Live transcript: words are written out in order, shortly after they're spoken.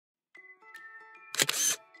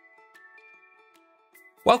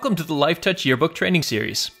Welcome to the Lifetouch Yearbook Training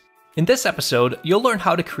Series. In this episode, you'll learn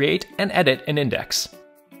how to create and edit an index.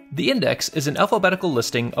 The index is an alphabetical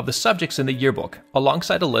listing of the subjects in the yearbook,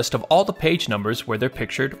 alongside a list of all the page numbers where they're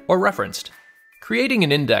pictured or referenced. Creating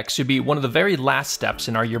an index should be one of the very last steps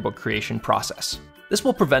in our yearbook creation process. This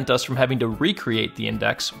will prevent us from having to recreate the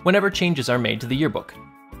index whenever changes are made to the yearbook.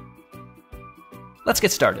 Let's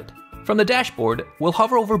get started. From the dashboard, we'll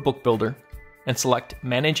hover over Book Builder and select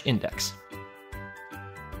Manage Index.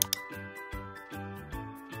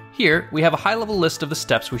 Here, we have a high-level list of the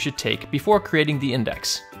steps we should take before creating the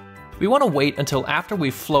index. We want to wait until after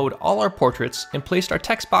we've flowed all our portraits and placed our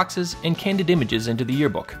text boxes and candid images into the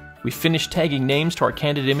yearbook. We've finished tagging names to our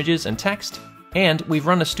candid images and text, and we've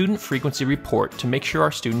run a student frequency report to make sure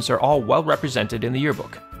our students are all well represented in the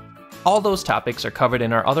yearbook. All those topics are covered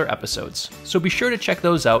in our other episodes, so be sure to check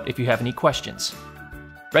those out if you have any questions.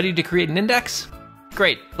 Ready to create an index?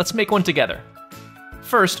 Great, let's make one together.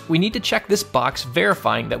 First, we need to check this box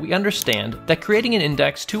verifying that we understand that creating an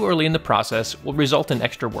index too early in the process will result in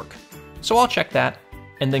extra work. So I'll check that,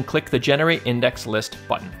 and then click the Generate Index List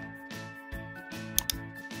button.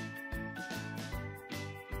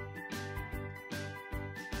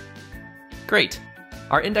 Great,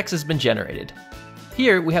 our index has been generated.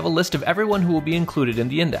 Here we have a list of everyone who will be included in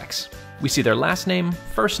the index. We see their last name,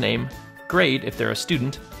 first name, grade if they're a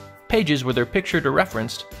student, pages where they're pictured or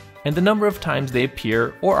referenced, and the number of times they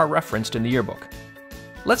appear or are referenced in the yearbook.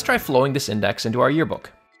 Let's try flowing this index into our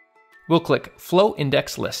yearbook. We'll click Flow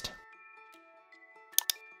Index List.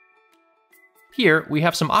 Here we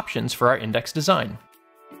have some options for our index design.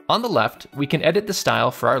 On the left, we can edit the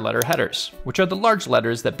style for our letter headers, which are the large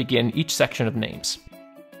letters that begin each section of names.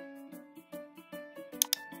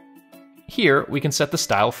 Here we can set the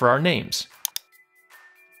style for our names.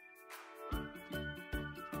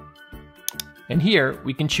 And here,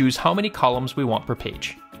 we can choose how many columns we want per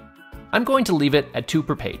page. I'm going to leave it at 2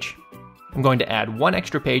 per page. I'm going to add 1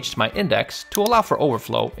 extra page to my index to allow for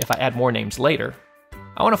overflow if I add more names later.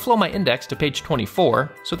 I want to flow my index to page 24,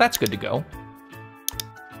 so that's good to go.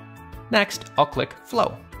 Next, I'll click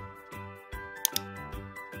Flow.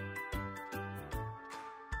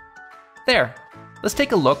 There! Let's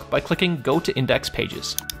take a look by clicking Go to Index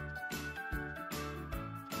Pages.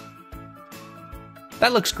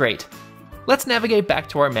 That looks great. Let's navigate back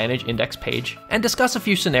to our Manage Index page and discuss a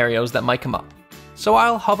few scenarios that might come up. So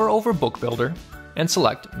I'll hover over Book Builder and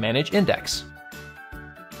select Manage Index.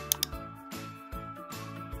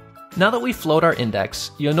 Now that we've flowed our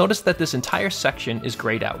index, you'll notice that this entire section is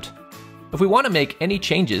grayed out. If we want to make any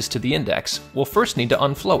changes to the index, we'll first need to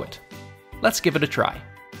unflow it. Let's give it a try.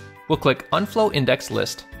 We'll click Unflow Index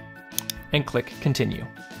List and click Continue.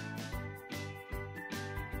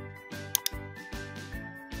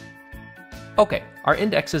 Okay, our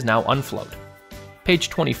index is now unflowed. Page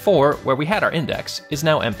 24, where we had our index, is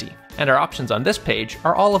now empty, and our options on this page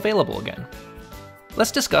are all available again.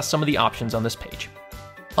 Let's discuss some of the options on this page.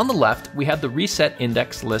 On the left, we have the Reset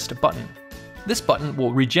Index List button. This button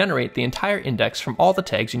will regenerate the entire index from all the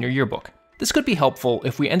tags in your yearbook. This could be helpful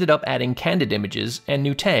if we ended up adding candid images and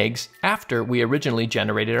new tags after we originally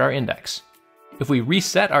generated our index. If we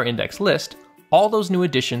reset our index list, all those new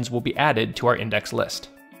additions will be added to our index list.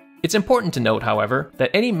 It's important to note, however,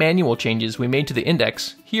 that any manual changes we made to the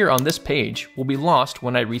index here on this page will be lost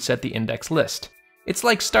when I reset the index list. It's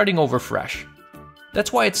like starting over fresh.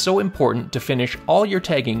 That's why it's so important to finish all your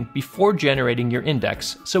tagging before generating your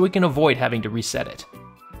index so we can avoid having to reset it.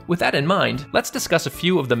 With that in mind, let's discuss a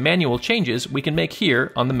few of the manual changes we can make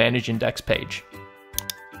here on the Manage Index page.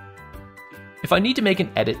 If I need to make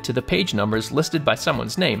an edit to the page numbers listed by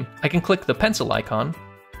someone's name, I can click the pencil icon,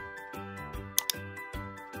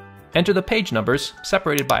 enter the page numbers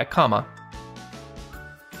separated by a comma,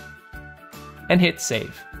 and hit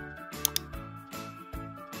Save.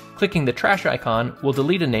 Clicking the trash icon will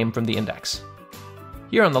delete a name from the index.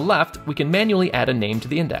 Here on the left, we can manually add a name to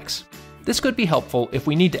the index. This could be helpful if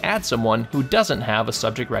we need to add someone who doesn't have a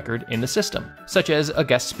subject record in the system, such as a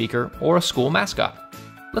guest speaker or a school mascot.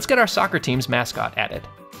 Let's get our soccer team's mascot added.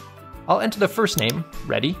 I'll enter the first name,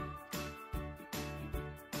 Ready,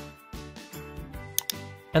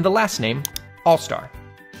 and the last name, All-Star.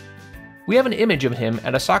 We have an image of him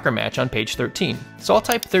at a soccer match on page 13, so I'll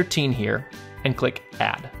type 13 here and click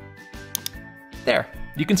Add. There,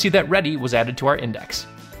 you can see that Ready was added to our index.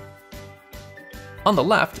 On the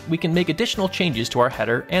left, we can make additional changes to our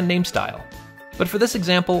header and name style, but for this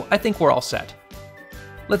example, I think we're all set.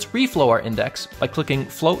 Let's reflow our index by clicking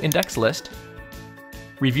Flow Index List,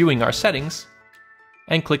 reviewing our settings,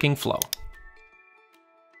 and clicking Flow.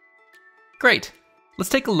 Great! Let's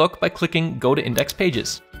take a look by clicking Go to Index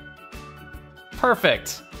Pages.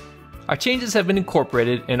 Perfect! Our changes have been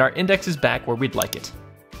incorporated and our index is back where we'd like it.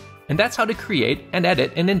 And that's how to create and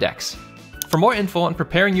edit an index. For more info on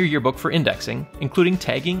preparing your yearbook for indexing, including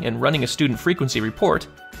tagging and running a student frequency report,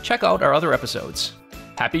 check out our other episodes.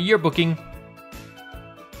 Happy yearbooking!